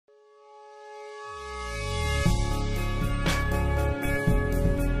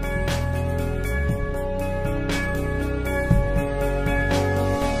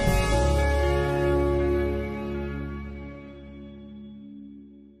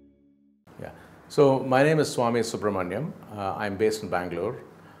Yeah. So my name is Swami Subramaniam. I'm based in Bangalore.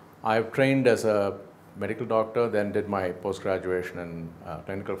 I've trained as a medical doctor, then did my post-graduation in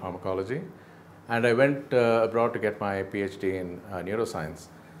clinical pharmacology. And I went abroad to get my PhD in neuroscience.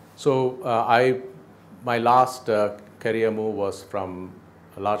 So my last career move was from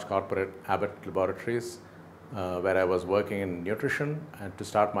a large corporate, Abbott Laboratories, where I was working in nutrition, and to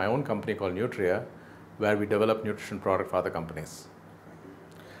start my own company called Nutria, where we develop nutrition product for other companies.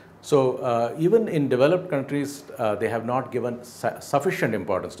 So even in developed countries, they have not given sufficient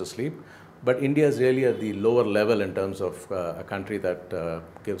importance to sleep, but India is really at the lower level in terms of a country that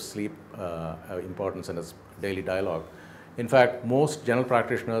gives sleep importance in its daily dialogue. In fact, most general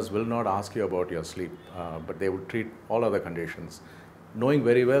practitioners will not ask you about your sleep, but they will treat all other conditions, knowing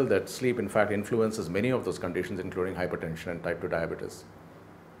very well that sleep in fact influences many of those conditions, including hypertension and type 2 diabetes.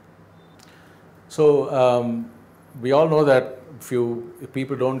 So we all know that if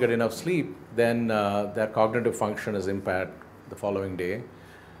people don't get enough sleep, then their cognitive function is impaired the following day.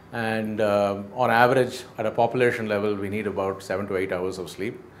 And on average, at a population level, we need about 7 to 8 hours of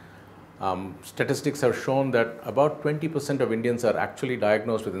sleep. Statistics have shown that about 20% of Indians are actually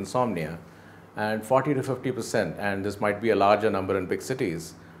diagnosed with insomnia, and 40 to 50%, and this might be a larger number in big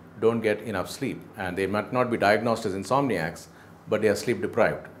cities, don't get enough sleep. And they might not be diagnosed as insomniacs, but they are sleep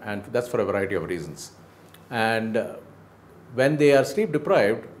deprived, and that's for a variety of reasons. And when they are sleep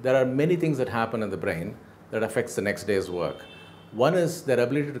deprived, there are many things that happen in the brain that affects the next day's work. One is their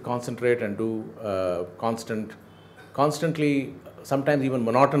ability to concentrate and do constantly, sometimes even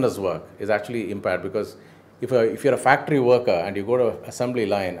monotonous work is actually impaired, because if you're a factory worker and you go to an assembly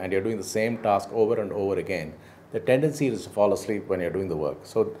line and you're doing the same task over and over again, the tendency is to fall asleep when you're doing the work.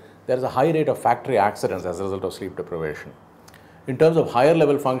 So there's a high rate of factory accidents as a result of sleep deprivation. In terms of higher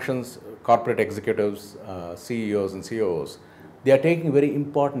level functions, corporate executives, CEOs and COOs, they are taking very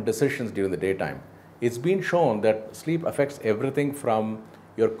important decisions during the daytime. It's been shown that sleep affects everything from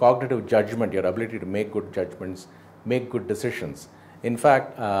your cognitive judgment, your ability to make good judgments, make good decisions. In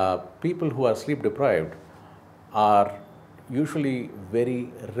fact, people who are sleep deprived are usually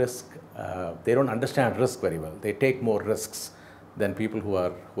very they don't understand risk very well. They take more risks than people who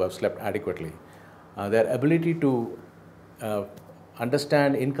have slept adequately. Their ability to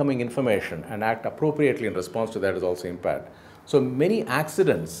understand incoming information and act appropriately in response to that is also impaired. So many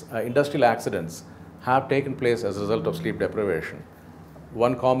accidents, industrial accidents, have taken place as a result of sleep deprivation.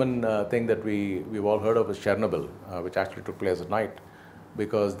 One common thing that we've all heard of is Chernobyl, which actually took place at night,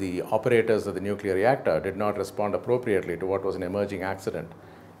 because the operators of the nuclear reactor did not respond appropriately to what was an emerging accident.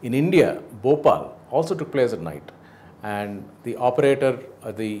 In India, Bhopal also took place at night. And the operator,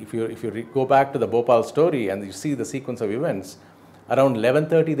 if you go back to the Bhopal story and you see the sequence of events, around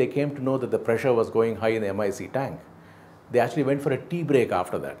 11:30 they came to know that the pressure was going high in the MIC tank. They actually went for a tea break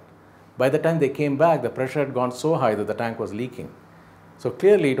after that. By the time they came back, the pressure had gone so high that the tank was leaking. So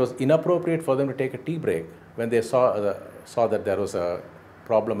clearly it was inappropriate for them to take a tea break when they saw that there was a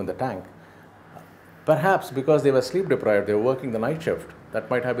problem in the tank. Perhaps because they were sleep deprived, they were working the night shift. That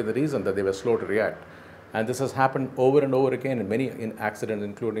might have been the reason that they were slow to react. And this has happened over and over again in many accidents,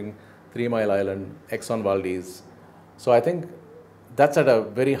 including 3 Mile Island, Exxon Valdez. So I think that's at a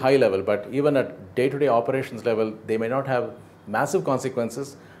very high level, but even at day-to-day operations level, they may not have massive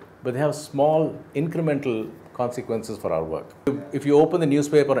consequences, but they have small incremental consequences for our work. If you open the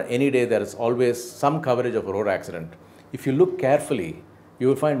newspaper any day, there is always some coverage of a road accident. If you look carefully, you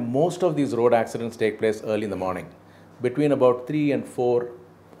will find most of these road accidents take place early in the morning, between about 3 and 4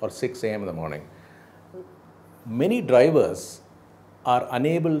 or 6 a.m. in the morning. Many drivers are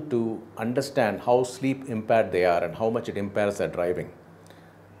unable to understand how sleep impaired they are and how much it impairs their driving.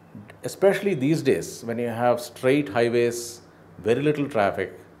 Especially these days, when you have straight highways, very little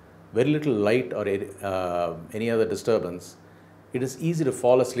traffic, very little light or any other disturbance, it is easy to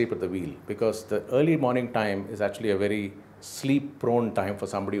fall asleep at the wheel, because the early morning time is actually a very sleep-prone time for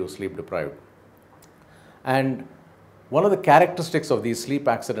somebody who is sleep-deprived. And one of the characteristics of these sleep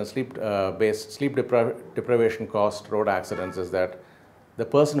accidents, sleep-based sleep deprivation caused road accidents, is that the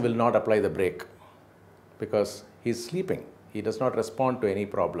person will not apply the brake because he's sleeping. He does not respond to any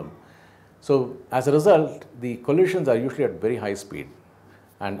problem. So as a result, the collisions are usually at very high speed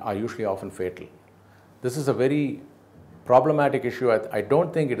and are usually often fatal. This is a very problematic issue. I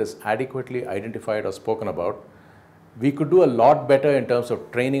don't think it is adequately identified or spoken about. We could do a lot better in terms of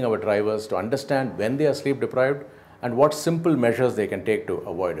training our drivers to understand when they are sleep deprived and what simple measures they can take to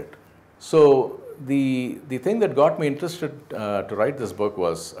avoid it. So the thing that got me interested to write this book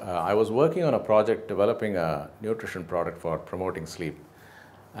was I was working on a project developing a nutrition product for promoting sleep.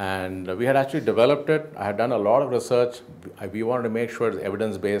 And we had actually developed it. I had done a lot of research. We wanted to make sure it's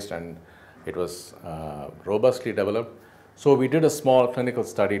evidence-based and It was robustly developed. So we did a small clinical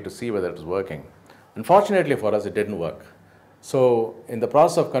study to see whether it was working. Unfortunately for us, it didn't work. So in the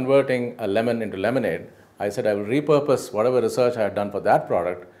process of converting a lemon into lemonade, I said I will repurpose whatever research I had done for that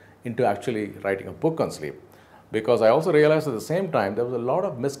product into actually writing a book on sleep. Because I also realized at the same time there was a lot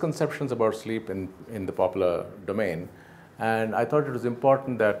of misconceptions about sleep in the popular domain. And I thought it was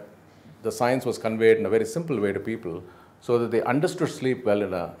important that the science was conveyed in a very simple way to people so that they understood sleep well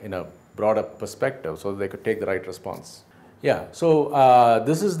in a broader perspective so that they could take the right response. Yeah, so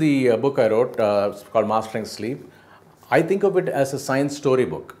this is the book I wrote. It's called Mastering Sleep. I think of it as a science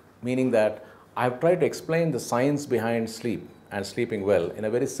storybook, meaning that I've tried to explain the science behind sleep and sleeping well in a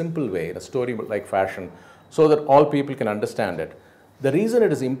very simple way, in a story-like fashion, so that all people can understand it. The reason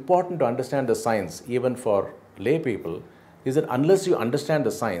it is important to understand the science, even for lay people, is that unless you understand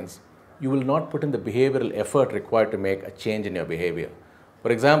the science, you will not put in the behavioral effort required to make a change in your behavior.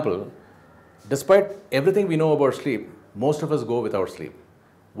 For example, despite everything we know about sleep, most of us go without sleep.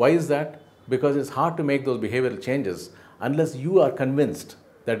 Why is that? Because it's hard to make those behavioral changes unless you are convinced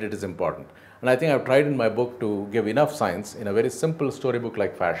that it is important. And I think I've tried in my book to give enough science in a very simple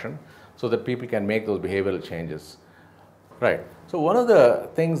storybook-like fashion so that people can make those behavioral changes. Right. So one of the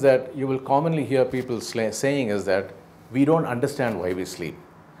things that you will commonly hear people saying is that we don't understand why we sleep.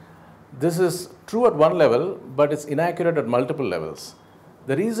 This is true at one level, but it's inaccurate at multiple levels.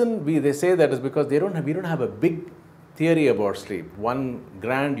 The reason they say that is because we don't have a big theory about sleep, one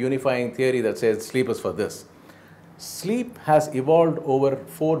grand unifying theory that says sleep is for this. Sleep has evolved over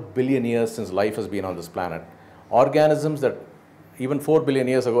 4 billion years since life has been on this planet. Organisms that even 4 billion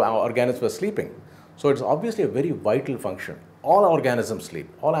years ago, our organisms were sleeping. So it's obviously a very vital function. All organisms sleep,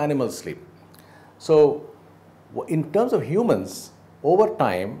 all animals sleep. So in terms of humans, over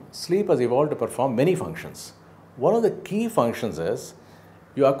time, sleep has evolved to perform many functions. One of the key functions is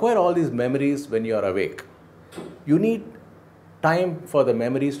you acquire all these memories when you are awake. You need time for the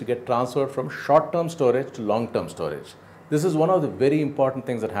memories to get transferred from short-term storage to long-term storage. This is one of the very important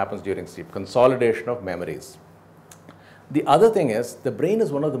things that happens during sleep, consolidation of memories. The other thing is, the brain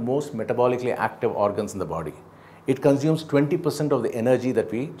is one of the most metabolically active organs in the body. It consumes 20% of the energy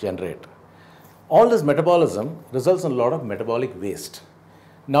that we generate. All this metabolism results in a lot of metabolic waste.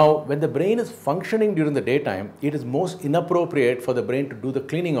 Now, when the brain is functioning during the daytime, it is most inappropriate for the brain to do the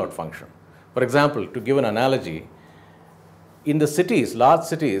cleaning out function. For example, to give an analogy, in the cities, large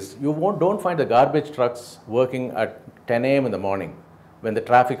cities, you don't find the garbage trucks working at 10 a.m. in the morning when the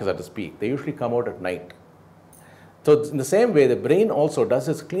traffic is at its peak. They usually come out at night. So in the same way, the brain also does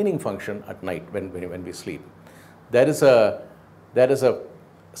its cleaning function at night when we sleep. There is a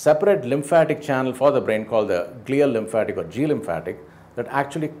separate lymphatic channel for the brain called the glial lymphatic or G lymphatic that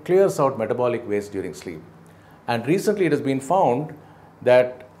actually clears out metabolic waste during sleep. And recently it has been found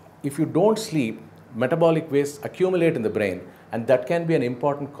that if you don't sleep, metabolic waste accumulate in the brain, and that can be an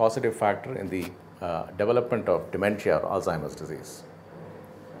important causative factor in the development of dementia or Alzheimer's disease.